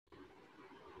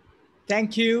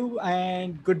Thank you,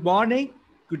 and good morning,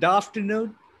 good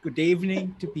afternoon, good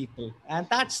evening to people. And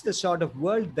that's the sort of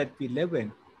world that we live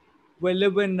in. We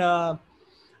live in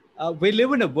we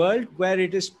live in a world where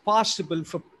it is possible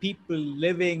for people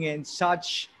living in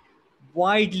such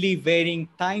widely varying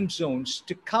time zones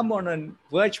to come on a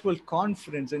virtual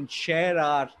conference and share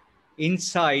our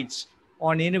insights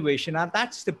on innovation. And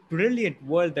that's the brilliant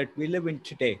world that we live in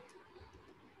today.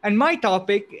 And my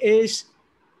topic is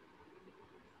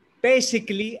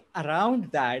basically around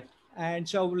that. And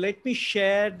so let me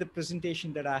share the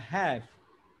presentation that I have.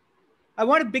 I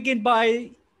want to begin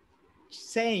by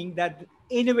saying that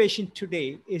innovation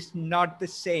today is not the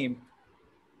same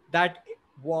that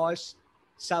was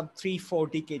some 3, 4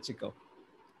 decades ago.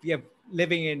 We are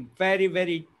living in very,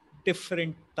 very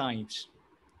different times.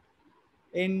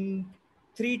 In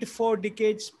 3 to 4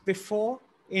 decades before,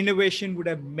 innovation would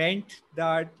have meant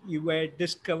that you had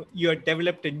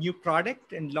developed a new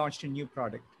product and launched a new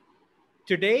product.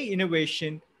 Today,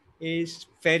 innovation is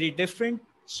very different.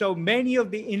 So many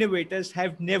of the innovators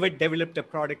have never developed a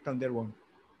product on their own.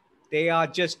 They are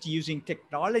just using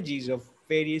technologies of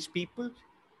various people,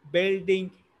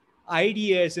 building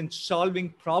ideas and solving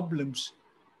problems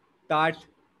that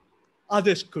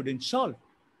others couldn't solve.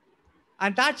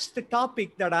 And that's the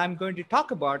topic that I'm going to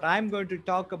talk about. I'm going to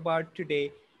talk about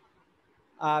today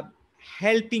uh,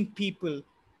 helping people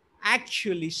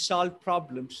actually solve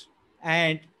problems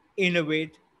and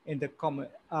innovate in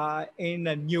in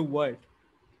a new world.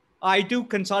 I do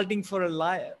consulting for a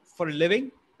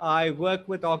living. I work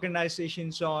with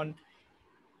organizations on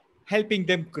helping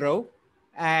them grow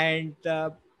and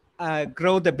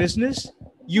grow the business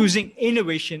using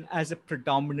innovation as a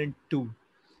predominant tool.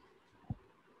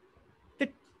 The,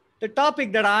 the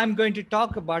topic that I'm going to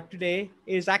talk about today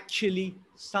is actually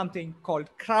something called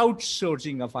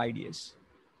crowdsourcing of ideas.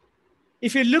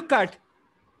 If you look at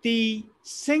the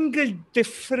single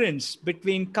difference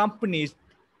between companies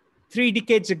 3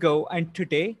 decades ago and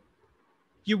today,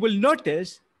 you will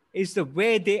notice is the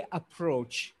way they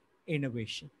approach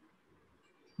innovation.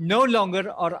 No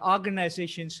longer are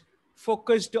organizations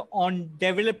focused on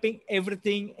developing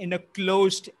everything in a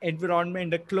closed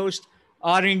environment, a closed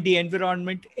R&D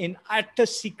environment in utter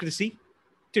secrecy.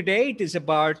 Today, it is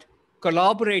about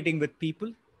collaborating with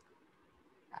people,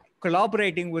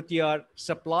 collaborating with your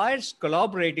suppliers,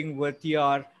 collaborating with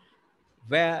your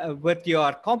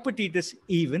competitors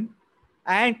even,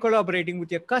 and collaborating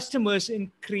with your customers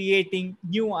in creating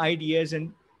new ideas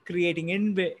and creating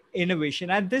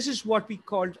innovation. And this is what we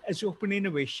call as open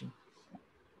innovation.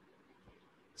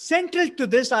 Central to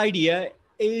this idea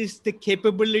is the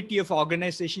capability of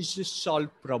organizations to solve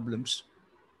problems.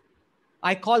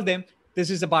 I call them, this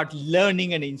is about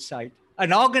learning and insight.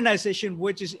 An organization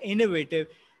which is innovative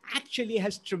actually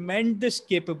has tremendous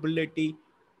capability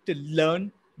to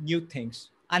learn new things.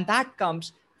 And that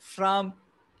comes from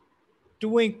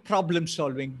doing problem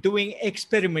solving, doing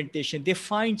experimentation. They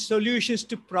find solutions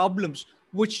to problems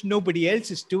which nobody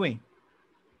else is doing.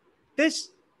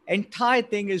 This entire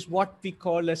thing is what we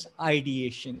call as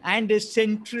ideation and is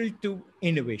central to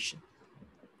innovation.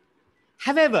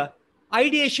 However,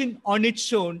 ideation on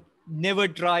its own never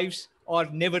drives or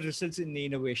never results in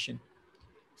innovation.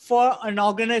 For an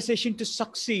organization to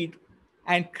succeed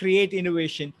and create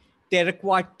innovation, they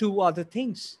require two other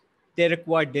things. They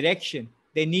require direction.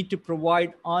 They need to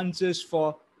provide answers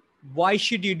for why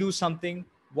should you do something,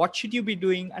 what should you be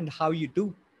doing, and how you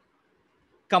do.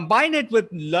 Combine it with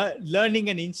learning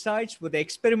and insights, with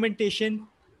experimentation,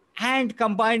 and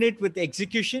combine it with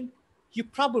execution, you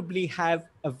probably have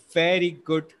a very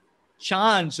good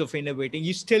chance of innovating.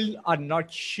 You still are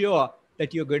not sure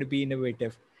that you're going to be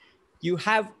innovative. You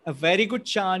have a very good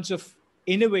chance of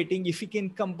innovating if you can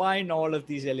combine all of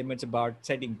these elements about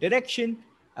setting direction,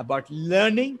 about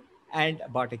learning, and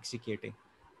about executing.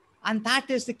 And that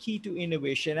is the key to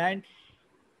innovation. And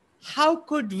how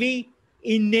could we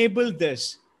enable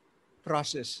this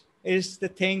process is the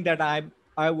thing that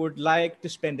I would like to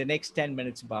spend the next 10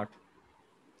 minutes about.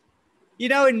 You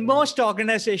know, in most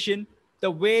organizations, the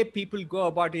way people go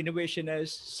about innovation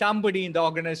is somebody in the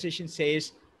organization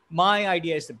says, my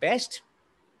idea is the best.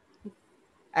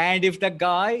 And if the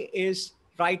guy is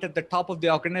right at the top of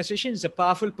the organization, is a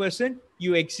powerful person,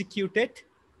 you execute it,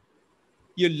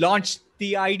 you launch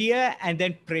the idea, and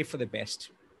then pray for the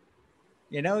best.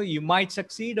 You know, you might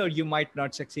succeed or you might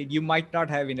not succeed. You might not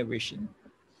have innovation.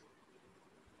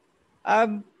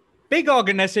 Big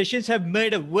organizations have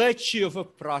made a virtue of a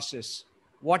process.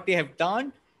 What they have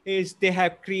done is they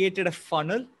have created a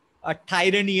funnel, a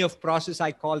tyranny of process,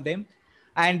 I call them.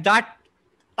 And that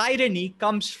tyranny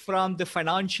comes from the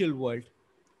financial world,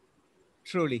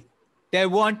 truly. They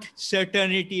want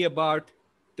certainty about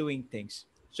doing things.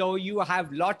 So you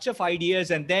have lots of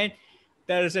ideas, and then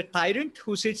there is a tyrant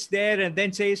who sits there and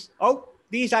then says, oh,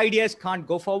 these ideas can't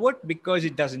go forward because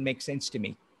it doesn't make sense to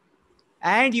me.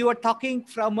 And you are talking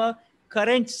from a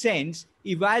current sense,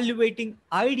 evaluating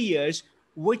ideas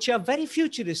which are very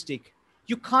futuristic.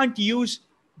 You can't use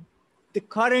the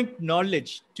current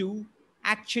knowledge to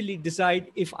actually decide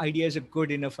if ideas are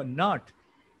good enough or not.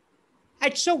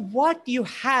 And so what you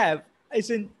have is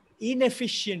an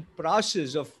inefficient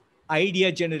process of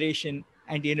idea generation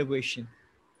and innovation.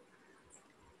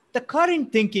 The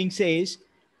current thinking says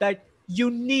that you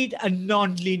need a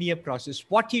non-linear process.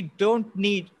 What you don't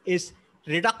need is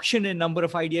reduction in number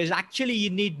of ideas. Actually, you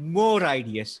need more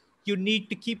ideas. You need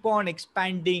to keep on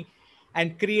expanding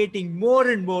and creating more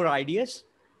and more ideas.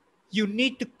 You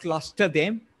need to cluster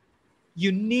them.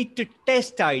 You need to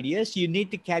test ideas. You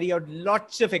need to carry out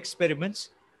lots of experiments.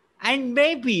 And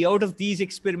maybe out of these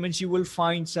experiments, you will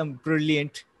find some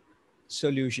brilliant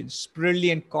solutions,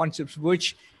 brilliant concepts,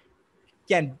 which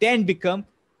can then become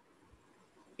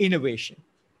innovation.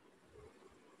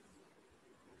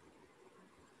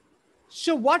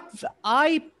 So what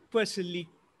I personally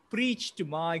preach to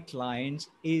my clients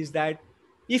is that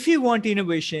if you want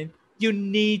innovation, you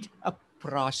need a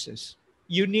process.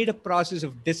 You need a process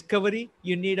of discovery.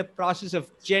 You need a process of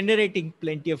generating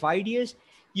plenty of ideas.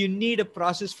 You need a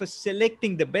process for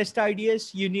selecting the best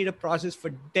ideas. You need a process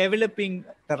for developing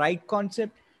the right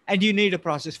concept. And you need a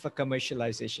process for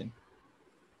commercialization.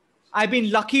 I've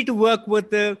been lucky to work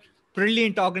with a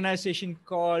brilliant organization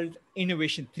called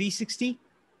Innovation 360,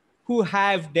 who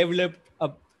have developed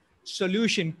a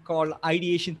solution called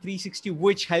Ideation 360,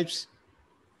 which helps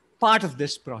part of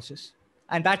this process.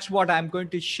 And that's what I'm going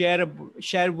to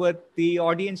share with the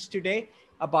audience today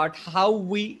about how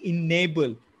we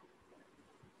enable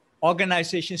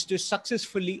organizations to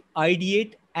successfully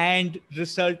ideate and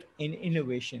result in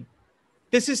innovation.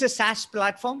 This is a SaaS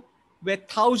platform where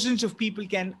thousands of people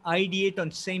can ideate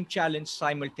on same challenge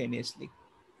simultaneously.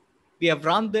 We have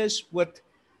run this with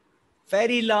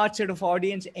very large set of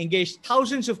audience, engaged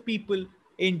thousands of people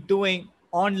in doing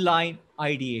online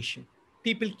ideation.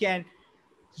 People can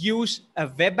use a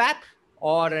web app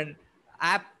or an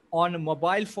app on a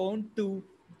mobile phone to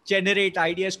generate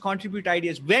ideas, contribute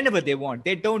ideas whenever they want.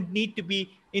 They don't need to be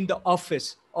in the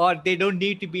office, or they don't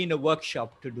need to be in a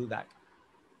workshop to do that.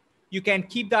 You can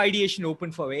keep the ideation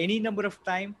open for any number of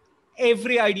time.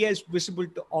 Every idea is visible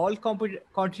to all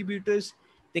contributors.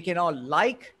 They can all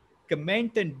like,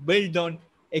 comment, and build on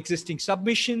existing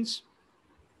submissions.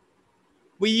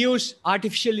 We use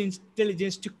artificial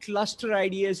intelligence to cluster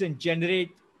ideas and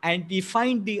generate and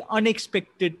define the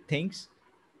unexpected things.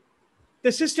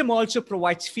 The system also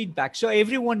provides feedback, so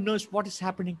everyone knows what is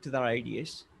happening to their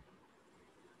ideas.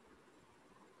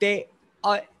 The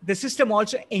system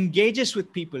also engages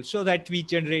with people so that we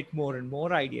generate more and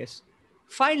more ideas.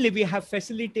 Finally, we have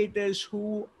facilitators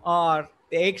who are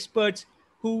the experts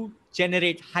who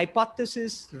generate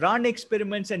hypotheses, run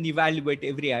experiments, and evaluate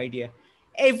every idea.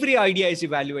 Every idea is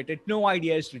evaluated. No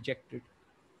idea is rejected.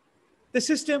 The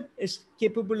system is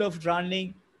capable of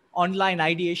running online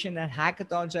ideation and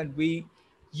hackathons, and we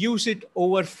use it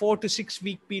over 4 to 6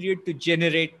 week period to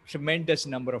generate tremendous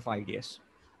number of ideas.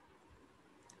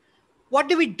 What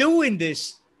do we do in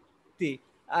this,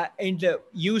 in the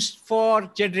use for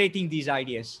generating these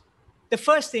ideas? The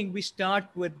first thing, we start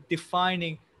with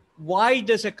defining, why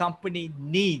does a company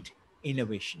need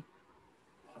innovation?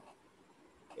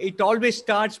 It always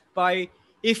starts by,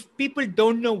 if people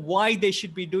don't know why they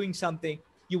should be doing something,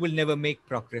 you will never make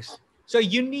progress. So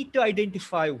you need to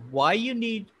identify why you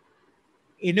need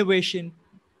innovation,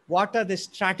 what are the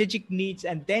strategic needs,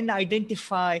 and then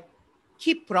identify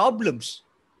key problems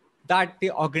that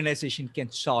the organization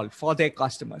can solve for their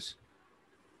customers.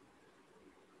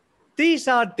 These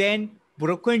are then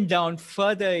broken down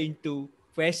further into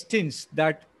questions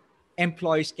that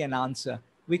employees can answer.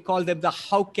 We call them the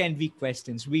how can we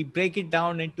questions. We break it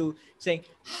down into saying,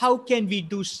 how can we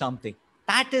do something?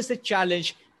 That is the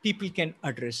challenge people can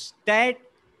address. That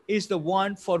is the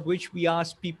one for which we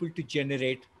ask people to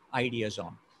generate ideas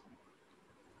on.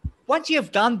 Once you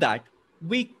have done that,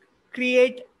 we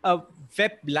create a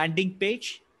web landing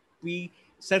page. We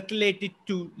circulate it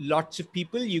to lots of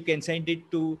people. You can send it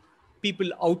to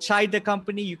people outside the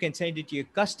company. You can send it to your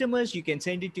customers. You can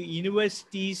send it to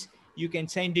universities. You can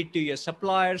send it to your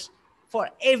suppliers, for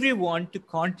everyone to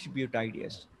contribute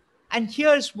ideas. And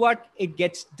here's what it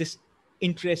gets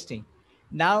interesting.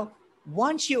 Now,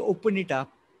 once you open it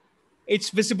up, it's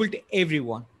visible to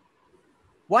everyone.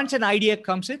 Once an idea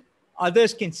comes in,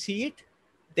 others can see it.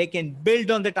 They can build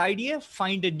on that idea,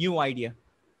 find a new idea.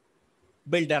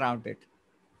 build around it.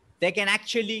 They can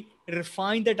actually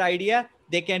refine that idea.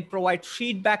 They can provide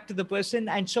feedback to the person,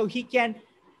 and so he can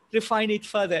refine it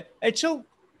further. And so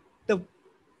the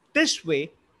this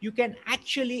way you can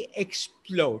actually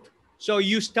explode. So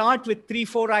you start with 3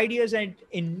 4 ideas, and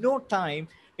in no time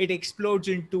it explodes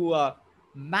into a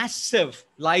massive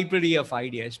library of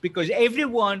ideas, because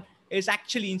everyone is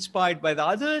actually inspired by the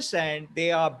others, and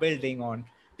they are building on,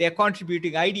 they are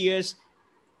contributing ideas,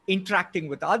 interacting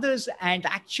with others, and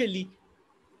actually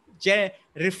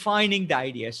refining the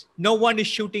ideas. No one is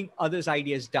shooting others'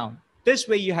 ideas down. This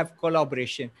way you have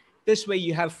collaboration. This way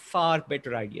you have far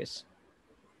better ideas.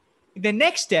 In the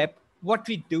next step, what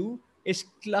we do is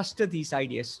cluster these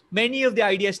ideas. Many of the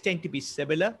ideas tend to be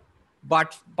similar,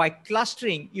 but by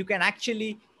clustering, you can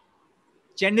actually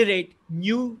generate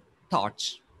new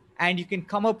thoughts, and you can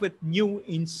come up with new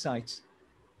insights.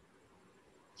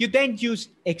 You then use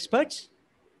experts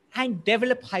and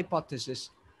develop hypothesis.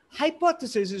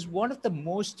 Hypothesis is one of the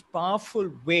most powerful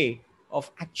way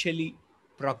of actually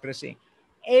progressing.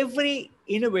 Every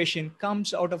innovation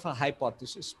comes out of a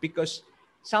hypothesis, because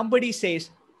somebody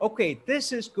says, okay,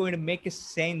 this is going to make a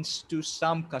sense to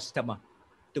some customer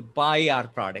to buy our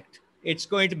product. It's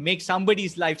going to make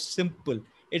somebody's life simple.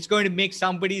 It's going to make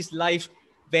somebody's life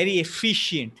very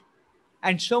efficient,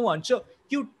 and so on. So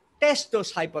you test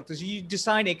those hypotheses, you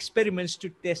design experiments to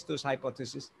test those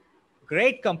hypotheses.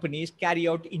 Great companies carry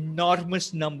out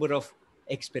enormous number of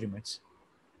experiments.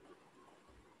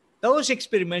 Those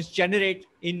experiments generate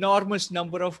enormous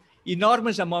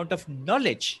amount of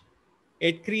knowledge.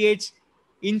 It creates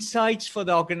insights for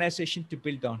the organization to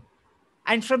build on.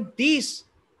 And from these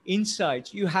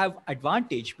insights, you have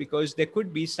advantage, because there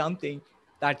could be something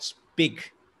that's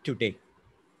big today.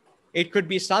 It could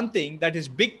be something that is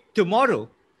big tomorrow,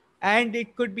 and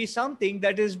it could be something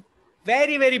that is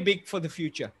very, very big for the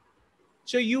future.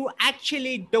 So you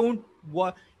actually don't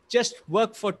just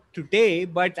work for today,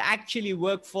 but actually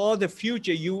work for the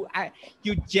future. You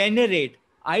generate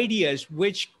ideas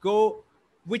which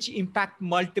impact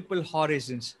multiple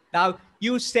horizons. Now,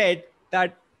 you said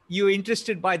that you're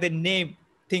interested by the name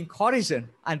Think Horizon,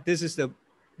 and this is the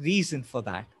reason for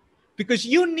that. Because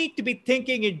you need to be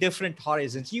thinking in different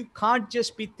horizons. You can't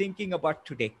just be thinking about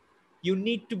today. You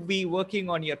need to be working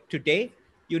on your today,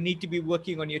 you need to be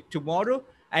working on your tomorrow,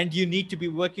 and you need to be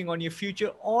working on your future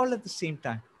all at the same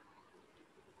time.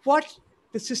 What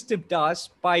the system does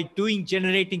by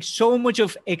generating so much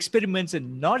of experiments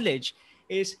and knowledge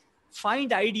is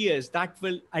find ideas that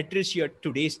will address your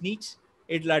today's needs,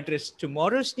 it'll address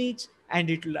tomorrow's needs, and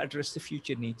it will address the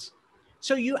future needs.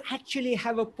 So you actually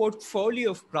have a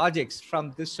portfolio of projects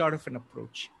from this sort of an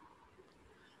approach.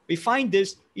 We find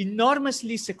this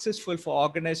enormously successful for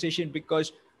organization,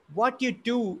 because what you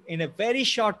do in a very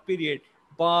short period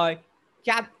by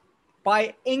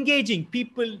engaging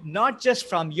people, not just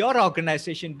from your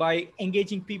organization, by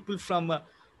engaging people from a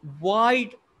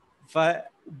wide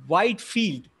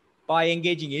field, by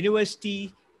engaging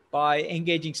university, by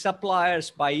engaging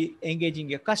suppliers, by engaging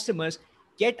your customers,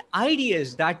 get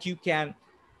ideas that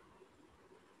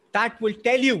will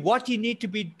tell you what you need to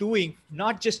be doing,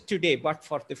 not just today, but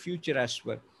for the future as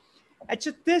well. And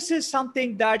so this is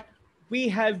something that we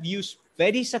have used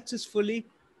very successfully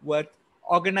with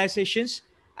organizations,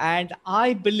 and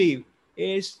I believe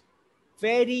is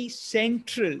very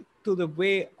central to the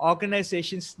way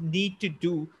organizations need to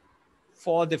do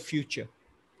for the future.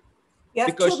 You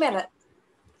have 2 minutes.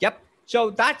 Yep.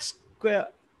 So that's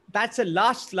the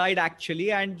last slide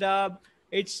actually, and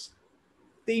it's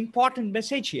the important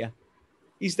message here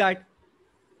is that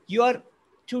your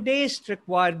today's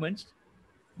requirements,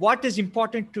 what is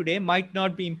important today might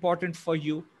not be important for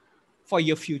you for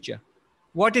your future.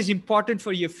 What is important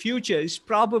for your future is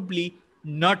probably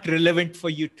not relevant for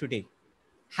you today.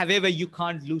 However, you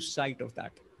can't lose sight of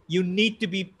that. You need to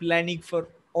be planning for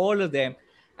all of them,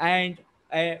 and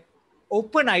an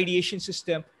open ideation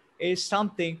system is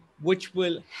something which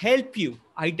will help you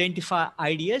identify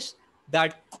ideas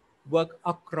that work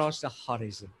across the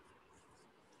horizon.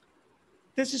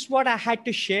 This is what I had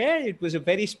to share. It was a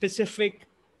very specific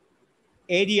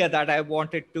area that I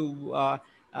wanted to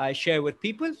share with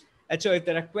people. And so if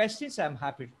there are questions, I'm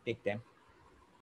happy to take them.